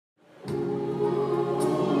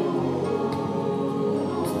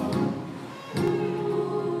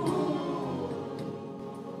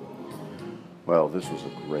Well, this was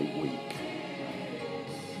a great week.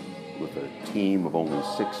 With a team of only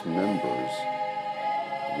 6 members,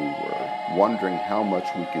 we were wondering how much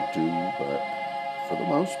we could do, but for the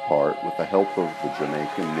most part, with the help of the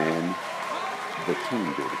Jamaican men, the team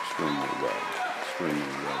did extremely well indeed.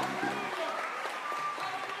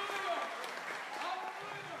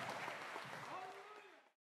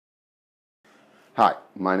 Hi,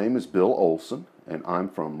 my name is Bill Olson, and I'm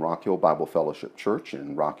from Rock Hill Bible Fellowship Church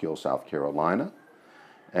in Rock Hill, South Carolina.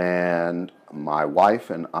 And my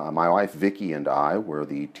wife Vicki and I were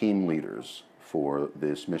the team leaders for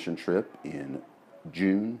this mission trip in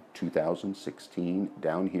June 2016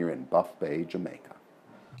 down here in Buff Bay, Jamaica.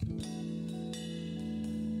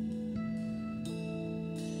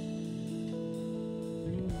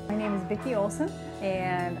 My name is Vicki Olson,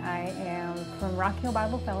 and I am from Rock Hill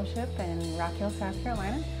Bible Fellowship in Rock Hill, South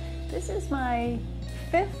Carolina. This is my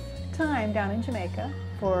 5th time down in Jamaica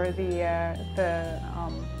for the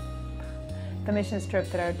missions trip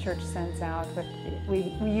that our church sends out. But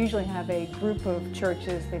we usually have a group of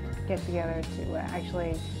churches that get together to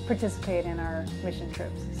actually participate in our mission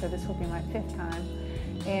trips. So this will be my 5th time,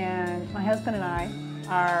 and my husband and I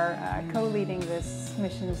are co-leading this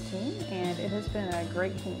missions team, and it has been a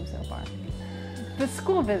great team so far. The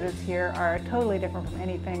school visits here are totally different from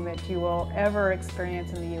anything that you will ever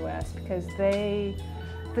experience in the U.S. because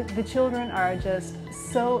the children are just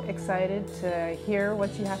so excited to hear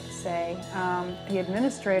what you have to say. The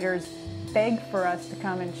administrators beg for us to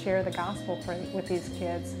come and share the gospel with these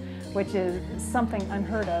kids, which is something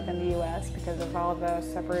unheard of in the U.S. because of all the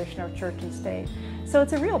separation of church and state. So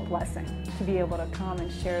it's a real blessing to be able to come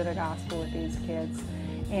and share the gospel with these kids.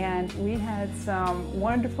 And we had some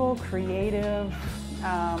wonderful, creative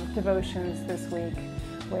devotions this week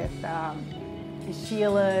with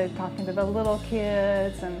Sheila talking to the little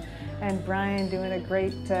kids and Brian doing a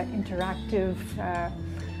great interactive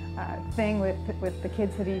thing with the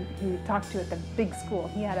kids that he talked to at the big school.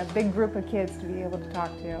 He had a big group of kids to be able to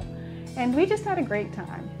talk to. And we just had a great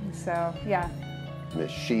time. So, yeah.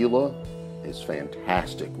 Miss Sheila is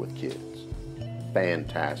fantastic with kids.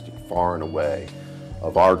 Fantastic, far and away.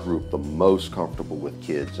 Of our group, the most comfortable with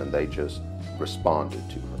kids, and they just responded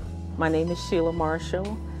to her. My name is Sheila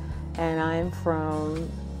Marshall, and I'm from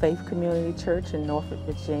Faith Community Church in Norfolk,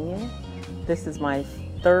 Virginia. This is my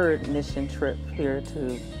 3rd mission trip here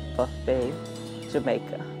to Buff Bay,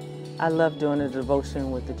 Jamaica. I love doing a devotion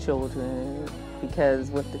with the children because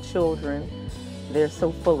with the children, they're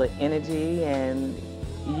so full of energy, and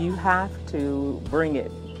you have to bring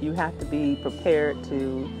it. You have to be prepared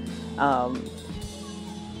to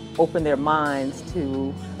open their minds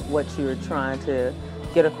to what you're trying to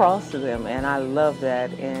get across to them, and I love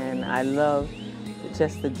that, and I love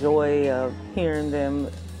just the joy of hearing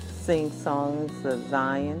them sing songs of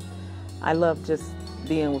Zion. I love just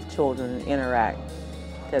being with children and interact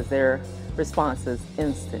because their response is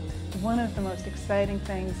instant. One of the most exciting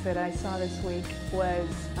things that I saw this week was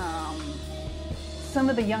some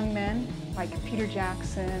of the young men like Peter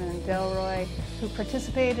Jackson and Delroy who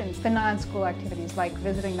participate in the non-school activities like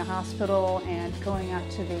visiting the hospital and going out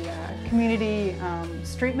to the community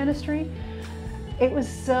street ministry. It was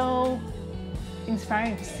so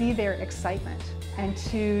inspiring to see their excitement and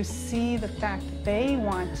to see the fact that they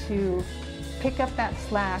want to pick up that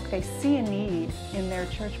slack. They see a need in their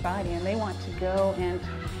church body and they want to go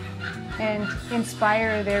and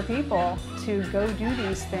inspire their people to go do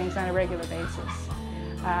these things on a regular basis.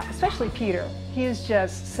 Especially Peter. He is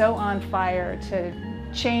just so on fire to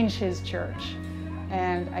change his church.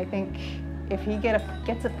 And I think if he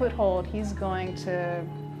gets a foothold, he's going to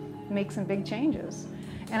make some big changes.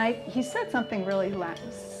 And he said something really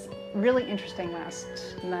interesting last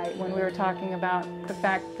night when we were talking about the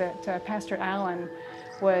fact that Pastor Allen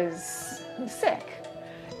was sick.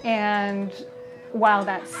 And while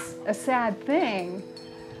that's a sad thing,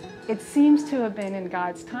 it seems to have been in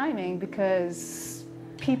God's timing because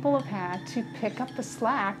people have had to pick up the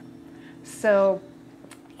slack. So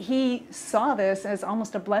he saw this as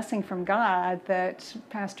almost a blessing from God that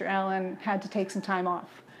Pastor Allen had to take some time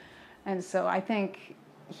off. And so I think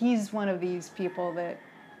he's one of these people that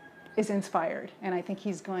is inspired, and I think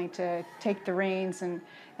he's going to take the reins and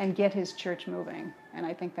get his church moving. And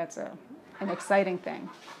I think that's an exciting thing.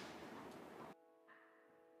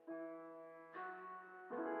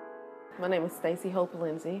 My name is Stacy Hope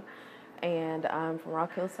Lindsay, and I'm from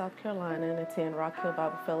Rock Hill, South Carolina, and attend Rock Hill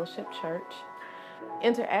Bible Fellowship Church.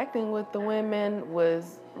 Interacting with the women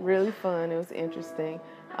was really fun. It was interesting.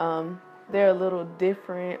 They're a little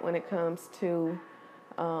different when it comes to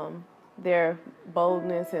their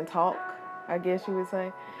boldness and talk, I guess you would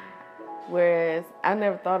say. whereas I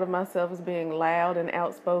never thought of myself as being loud and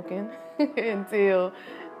outspoken until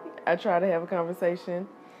I tried to have a conversation.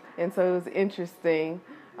 And so it was interesting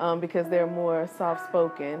because they're more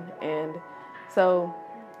soft-spoken, and so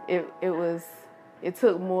it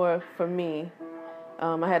took more for me.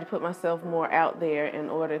 I had to put myself more out there in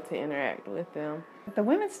order to interact with them. The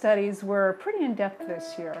women's studies were pretty in-depth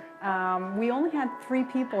this year. We only had 3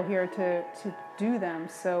 people here to do them,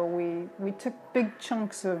 so we took big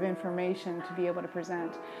chunks of information to be able to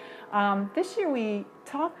present. This year we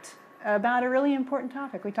talked about a really important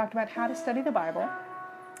topic. We talked about how to study the Bible,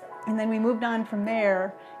 and then we moved on from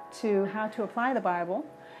there to how to apply the Bible.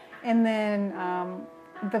 And then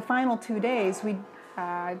the final 2 days we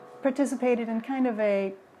participated in kind of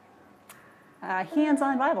a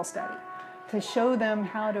hands-on Bible study to show them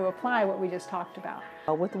how to apply what we just talked about.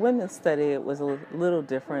 With the women's study, it was a little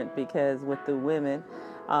different because with the women,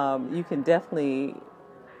 you can definitely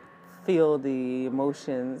feel the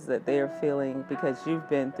emotions that they're feeling because you've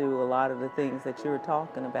been through a lot of the things that you're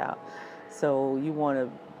talking about. So you want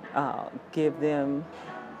to give them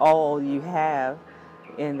all you have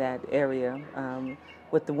in that area.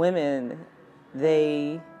 With the women,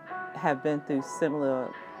 they have been through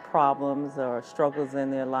similar problems or struggles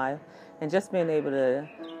in their life, and just being able to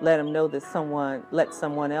let them know that let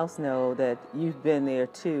someone else know that you've been there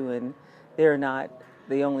too, and they're not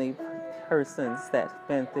the only persons that's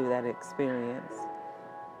been through that experience,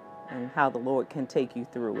 and how the Lord can take you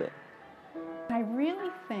through it. I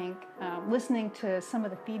really think, listening to some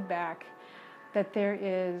of the feedback, that there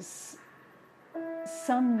is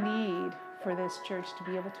some need for this church to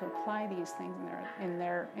be able to apply these things in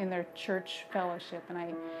their church fellowship,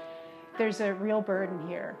 and there's a real burden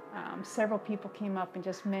here. Several people came up and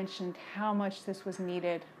just mentioned how much this was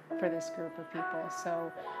needed for this group of people.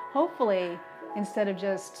 So hopefully, instead of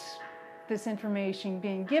just this information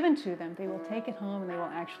being given to them, they will take it home and they will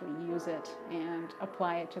actually use it and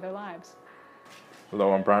apply it to their lives.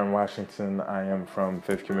 Hello, I'm Brian Washington. I am from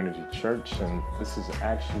Faith Community Church, and this is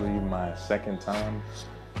actually my second time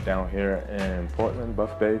down here in Portland,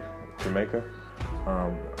 Buff Bay, Jamaica.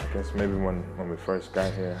 I guess maybe when we first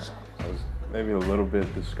got here, I was maybe a little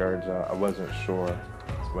bit discouraged. I wasn't sure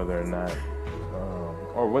whether or not,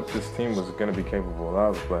 or what this team was going to be capable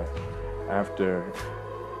of, but after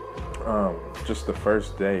just the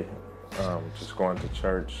first day, just going to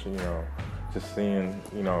church, just seeing,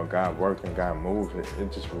 God work and God move,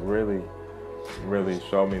 it just really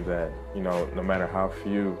showed me that, no matter how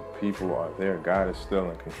few people are there, God is still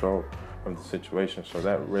in control of the situation. So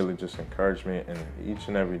that really just encouraged me, and each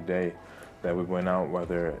and every day that we went out,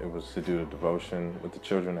 whether it was to do a devotion with the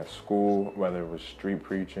children at school, whether it was street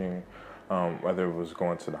preaching, whether it was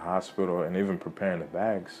going to the hospital, and even preparing the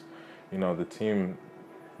bags, the team,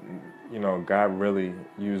 God really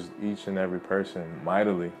used each and every person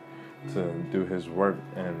mightily to do his work,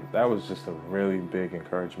 and that was just a really big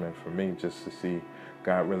encouragement for me, just to see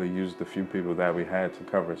God really use the few people that we had to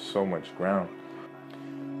cover so much ground.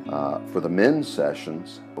 For the men's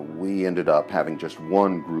sessions, we ended up having just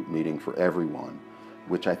one group meeting for everyone,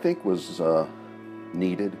 which I think was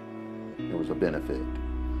needed. There was a benefit.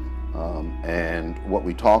 And what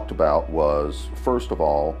we talked about was, first of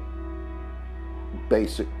all,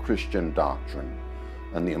 basic Christian doctrine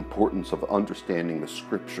and the importance of understanding the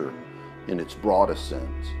Scripture in its broadest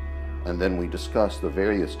sense. And then we discussed the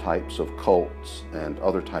various types of cults and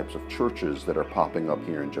other types of churches that are popping up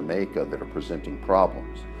here in Jamaica that are presenting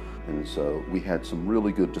problems. And so we had some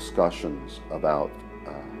really good discussions about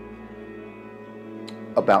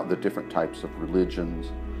the different types of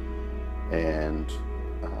religions, and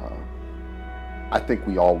I think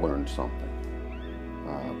we all learned something.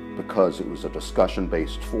 Because it was a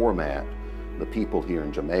discussion-based format, the people here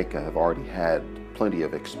in Jamaica have already had plenty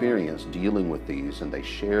of experience dealing with these, and they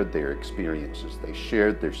shared their experiences, they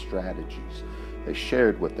shared their strategies, they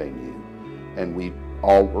shared what they knew, and we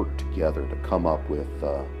all worked together to come up with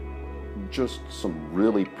just some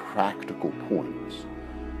really practical points.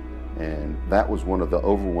 And that was one of the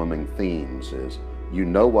overwhelming themes, is you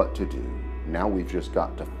know what to do, now we've just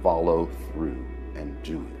got to follow through and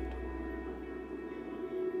do it.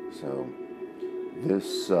 So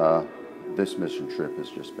this mission trip has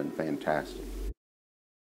just been fantastic.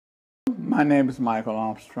 My name is Michael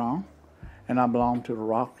Armstrong, and I belong to the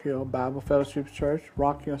Rock Hill Bible Fellowship Church,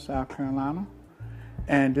 Rock Hill, South Carolina.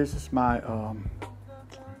 And this is my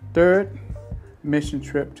third mission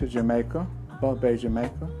trip to Jamaica, Buff Bay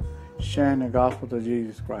Jamaica, sharing the gospel of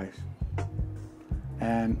Jesus Christ.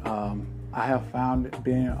 And I have found it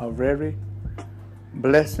being a very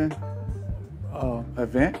blessing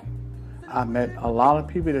event. I met a lot of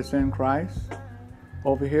people that's in Christ,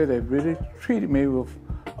 over here, they've really treated me with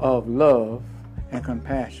love and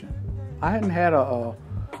compassion. I hadn't had a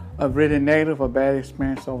really negative or bad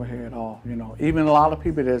experience over here at all. You know, even a lot of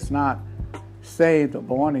people that's not saved or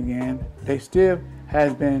born again, they still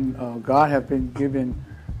has been, God has been giving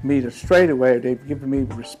me the straight away. They've given me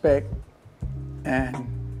respect, and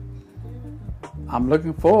I'm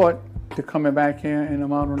looking forward to coming back here in the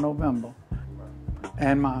month of November.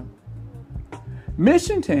 And my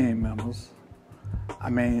mission team members, I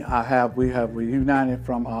mean, we united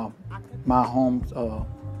from my home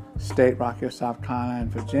state, Rock Hill, South Carolina,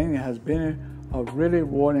 and Virginia has been a really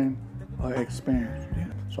rewarding experience.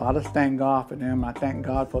 So I just thank God for them. I thank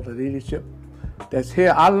God for the leadership that's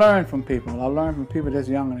here. I learn from people. I learn from people that's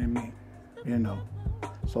younger than me, you know.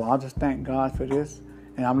 So I just thank God for this.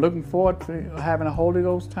 And I'm looking forward to having a Holy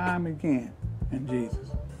Ghost time again in Jesus.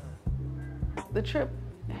 The trip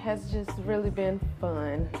has just really been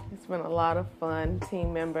fun. It's been a lot of fun.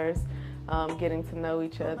 Team members getting to know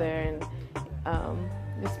each other and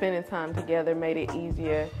just spending time together made it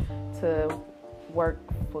easier to work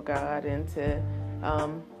for God and to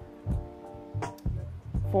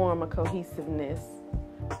form a cohesiveness.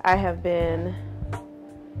 I have been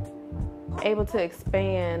able to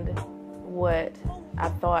expand what I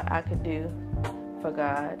thought I could do for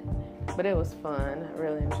God, but it was fun. I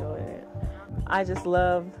really enjoyed it. I just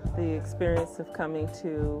love the experience of coming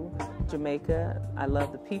to Jamaica. I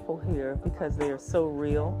love the people here because they are so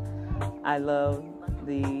real. I love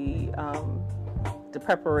the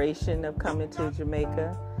preparation of coming to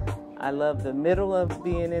Jamaica. I love the middle of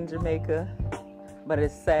being in Jamaica, but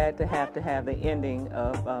it's sad to have the ending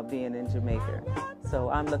of being in Jamaica. So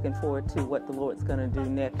I'm looking forward to what the Lord's going to do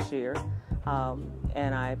next year,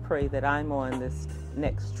 and I pray that I'm on this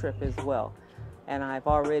next trip as well. And I've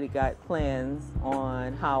already got plans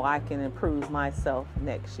on how I can improve myself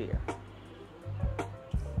next year.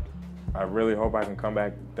 I really hope I can come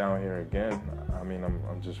back down here again. I mean,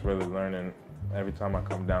 I'm just really learning. Every time I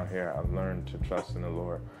come down here, I learn to trust in the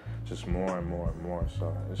Lord just more and more and more.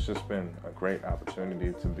 So it's just been a great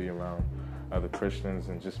opportunity to be around other Christians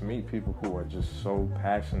and just meet people who are just so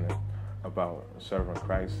passionate about serving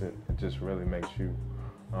Christ. It just really makes you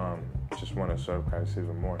just want to serve Christ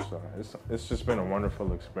even more. So it's just been a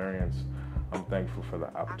wonderful experience. I'm thankful for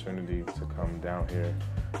the opportunity to come down here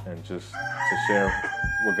and just to share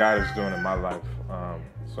what God is doing in my life.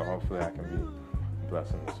 So hopefully I can be a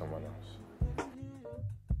blessing to someone else.